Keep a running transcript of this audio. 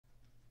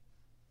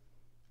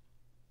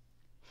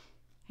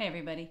Hey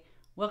everybody,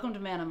 welcome to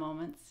Manna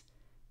Moments.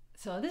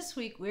 So this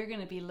week we're going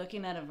to be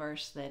looking at a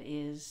verse that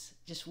is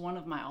just one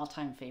of my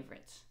all-time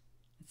favorites.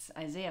 It's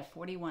Isaiah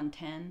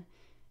 41:10,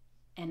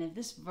 and if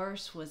this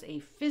verse was a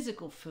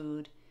physical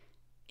food,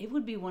 it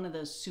would be one of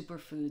those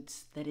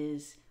superfoods that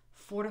is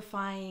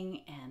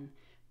fortifying and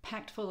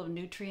packed full of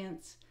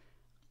nutrients,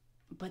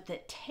 but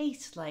that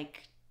tastes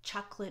like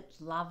chocolate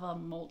lava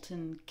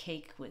molten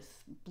cake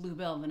with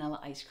Bluebell vanilla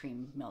ice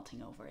cream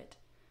melting over it.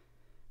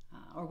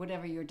 Or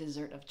whatever your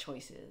dessert of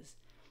choice is.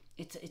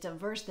 It's a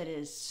verse that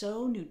is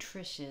so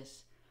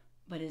nutritious,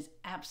 but is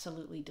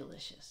absolutely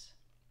delicious.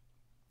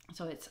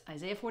 So it's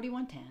Isaiah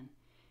 41:10,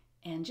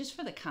 and just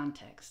for the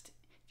context,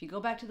 if you go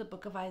back to the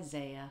book of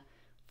Isaiah,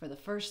 for the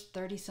first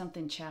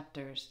 30-something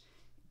chapters,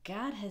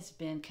 God has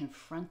been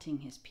confronting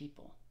his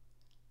people,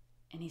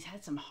 and he's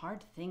had some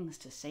hard things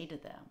to say to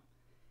them.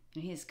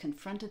 And he has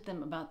confronted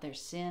them about their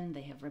sin.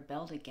 They have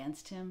rebelled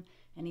against him,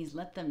 and he's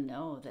let them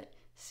know that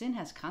sin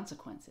has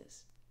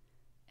consequences.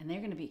 And they're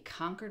going to be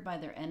conquered by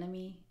their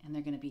enemy, and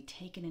they're going to be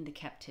taken into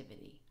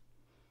captivity.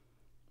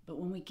 But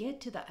when we get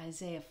to the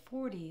Isaiah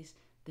 40s,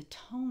 the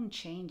tone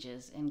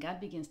changes, and God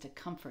begins to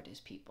comfort his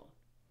people.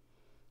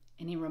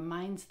 And he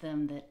reminds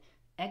them that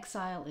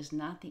exile is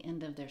not the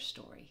end of their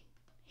story.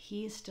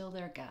 He is still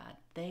their God.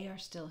 They are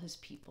still his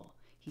people.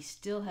 He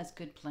still has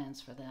good plans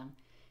for them,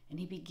 and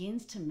he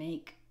begins to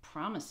make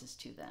promises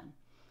to them.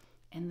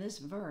 And this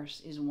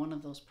verse is one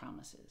of those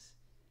promises.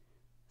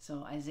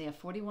 So Isaiah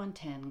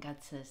 41:10,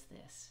 God says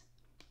this.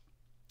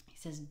 He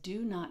says,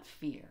 "Do not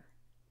fear,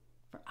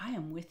 for I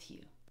am with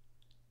you.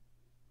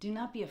 Do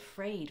not be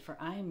afraid, for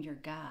I am your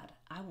God.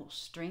 I will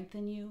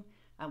strengthen you.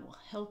 I will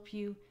help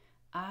you.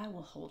 I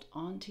will hold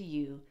on to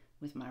you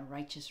with my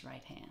righteous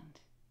right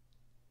hand."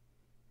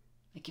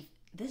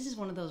 This is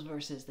one of those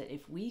verses that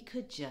if we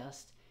could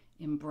just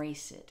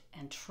embrace it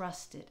and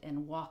trust it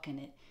and walk in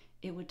it,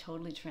 it would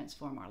totally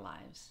transform our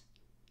lives.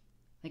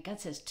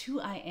 God says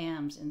 2 I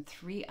ams and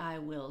 3 I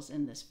wills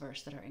in this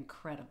verse that are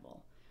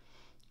incredible.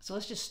 So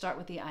let's just start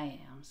with the I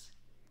ams.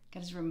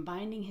 God is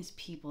reminding his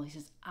people, he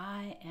says,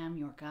 I am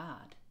your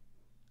God.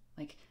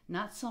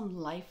 Not some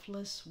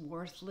lifeless,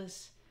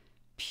 worthless,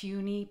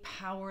 puny,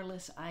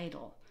 powerless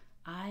idol.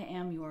 I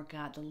am your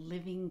God, the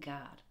living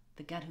God,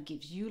 the God who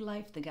gives you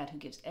life, the God who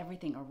gives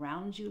everything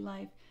around you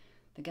life,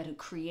 the God who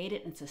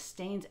created and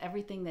sustains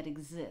everything that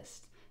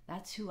exists.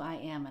 That's who I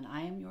am, and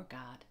I am your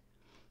God,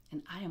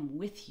 and I am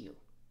with you.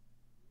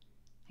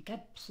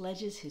 God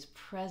pledges his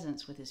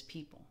presence with his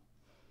people.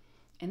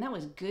 And that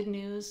was good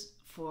news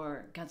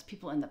for God's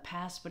people in the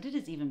past, but it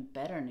is even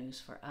better news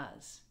for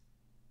us.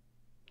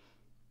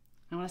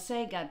 And when I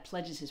say God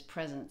pledges his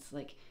presence,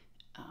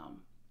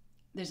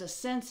 there's a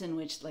sense in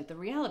which the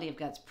reality of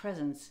God's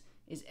presence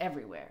is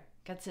everywhere.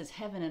 God says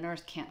heaven and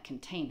earth can't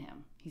contain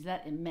him. He's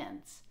that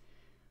immense.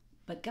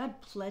 But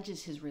God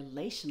pledges his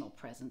relational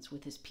presence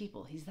with his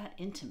people. He's that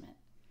intimate.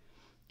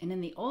 And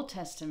in the Old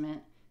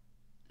Testament,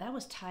 that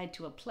was tied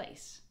to a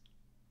place,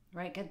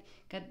 right?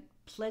 God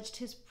pledged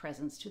his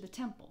presence to the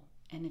temple.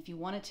 And if you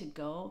wanted to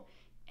go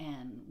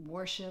and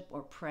worship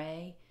or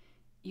pray,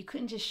 you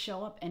couldn't just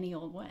show up any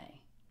old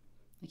way.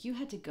 You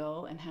had to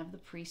go and have the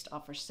priest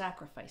offer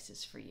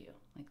sacrifices for you.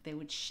 They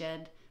would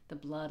shed the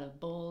blood of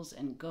bulls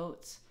and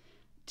goats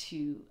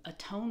to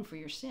atone for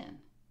your sin,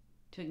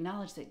 to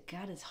acknowledge that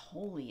God is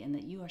holy and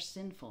that you are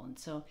sinful. And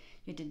so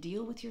you had to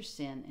deal with your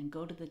sin and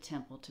go to the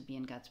temple to be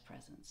in God's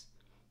presence.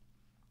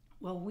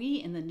 Well, we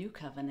in the new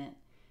covenant,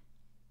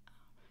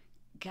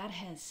 God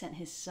has sent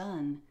his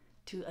son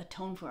to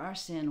atone for our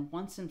sin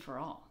once and for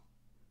all.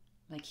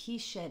 He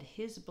shed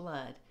his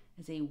blood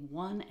as a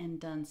one and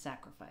done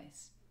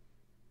sacrifice.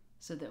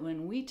 So that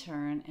when we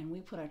turn and we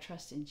put our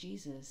trust in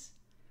Jesus,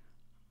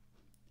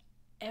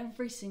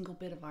 every single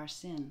bit of our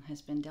sin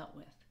has been dealt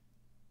with.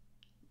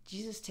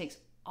 Jesus takes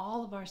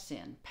all of our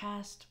sin,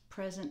 past,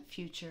 present,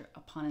 future,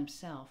 upon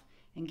himself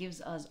and gives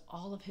us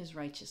all of his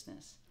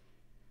righteousness.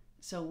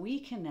 So we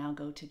can now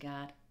go to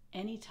God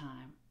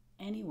anytime,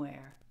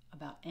 anywhere,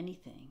 about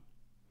anything.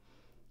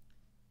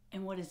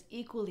 And what is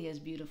equally as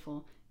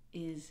beautiful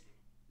is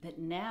that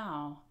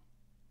now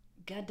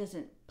God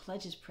doesn't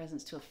pledge his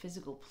presence to a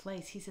physical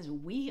place. He says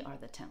we are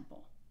the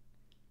temple.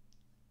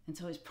 And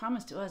so his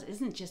promise to us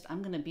isn't just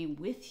I'm going to be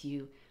with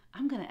you,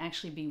 I'm going to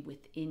actually be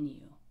within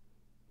you.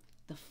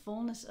 The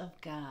fullness of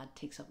God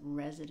takes up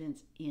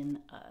residence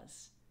in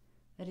us.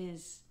 That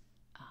is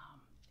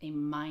a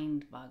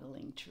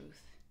mind-boggling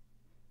truth.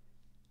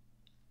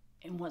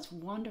 And what's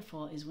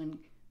wonderful is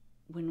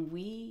when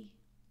we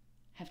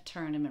have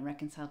turned and been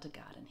reconciled to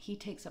God and he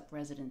takes up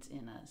residence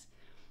in us,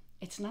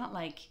 it's not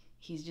like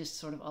he's just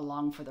sort of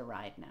along for the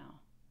ride now.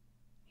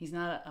 He's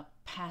not a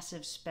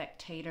passive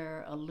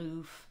spectator,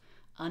 aloof,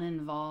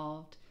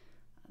 uninvolved.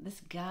 This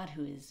God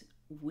who is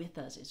with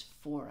us is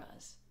for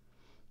us.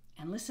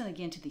 And listen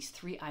again to these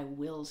 3 I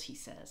wills he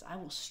says. I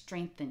will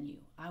strengthen you.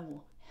 I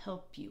will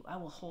help you. I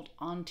will hold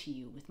on to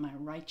you with my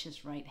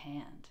righteous right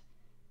hand.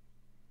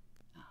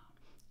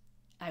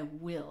 I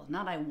will.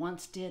 Not I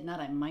once did, not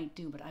I might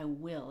do, but I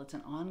will. It's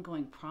an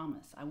ongoing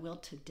promise. I will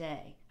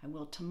today. I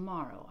will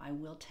tomorrow. I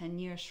will 10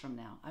 years from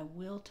now. I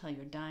will till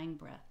your dying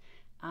breath.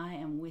 I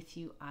am with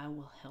you. I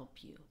will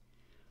help you.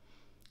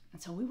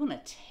 And so we want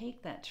to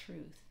take that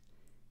truth,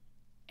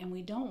 and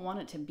we don't want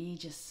it to be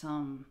just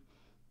some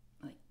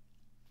like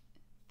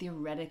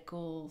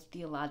theological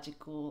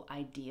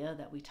idea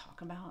that we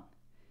talk about.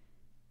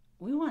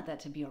 We want that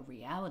to be a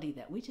reality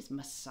that we just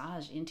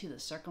massage into the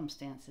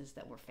circumstances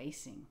that we're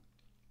facing.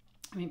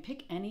 I mean,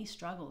 pick any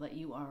struggle that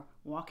you are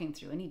walking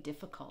through, any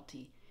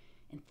difficulty,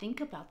 and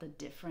think about the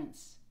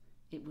difference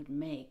it would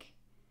make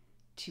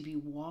to be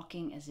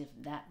walking as if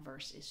that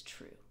verse is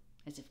true,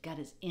 as if God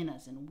is in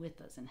us and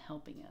with us and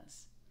helping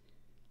us.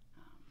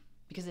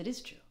 Because it is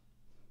true.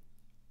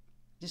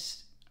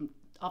 Just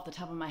off the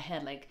top of my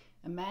head, like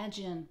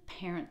imagine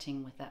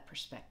parenting with that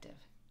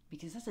perspective,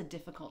 because that's a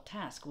difficult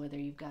task, whether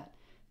you've got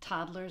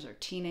toddlers or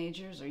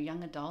teenagers or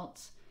young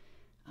adults.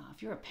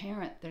 If you're a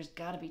parent, there's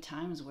got to be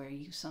times where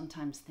you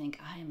sometimes think,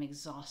 I am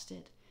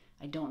exhausted.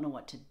 I don't know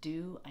what to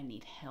do. I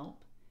need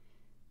help.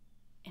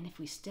 And if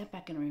we step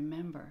back and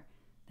remember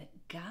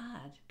that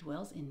God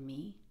dwells in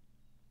me,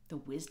 the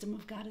wisdom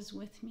of God is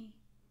with me,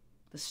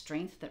 the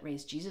strength that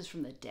raised Jesus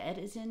from the dead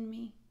is in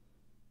me,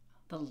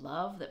 the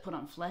love that put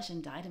on flesh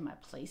and died in my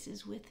place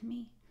is with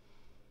me,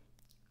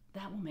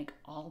 that will make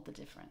all the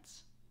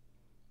difference.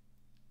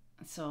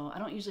 So I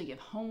don't usually give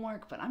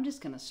homework, but I'm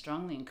just going to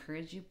strongly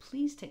encourage you,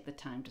 please take the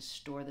time to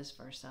store this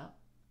verse up.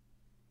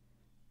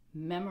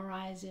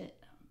 Memorize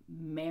it,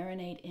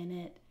 marinate in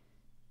it,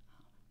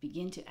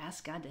 begin to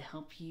ask God to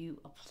help you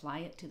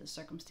apply it to the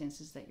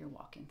circumstances that you're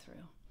walking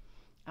through.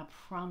 I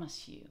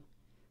promise you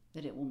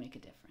that it will make a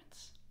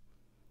difference.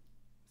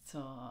 So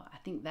I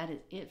think that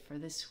is it for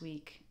this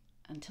week.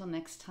 Until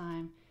next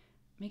time,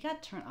 may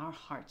God turn our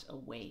hearts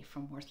away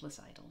from worthless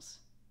idols.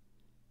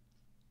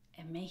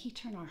 And may He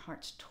turn our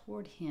hearts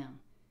toward Him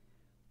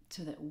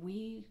so that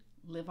we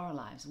live our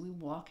lives, we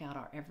walk out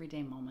our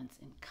everyday moments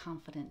in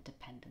confident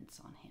dependence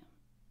on Him.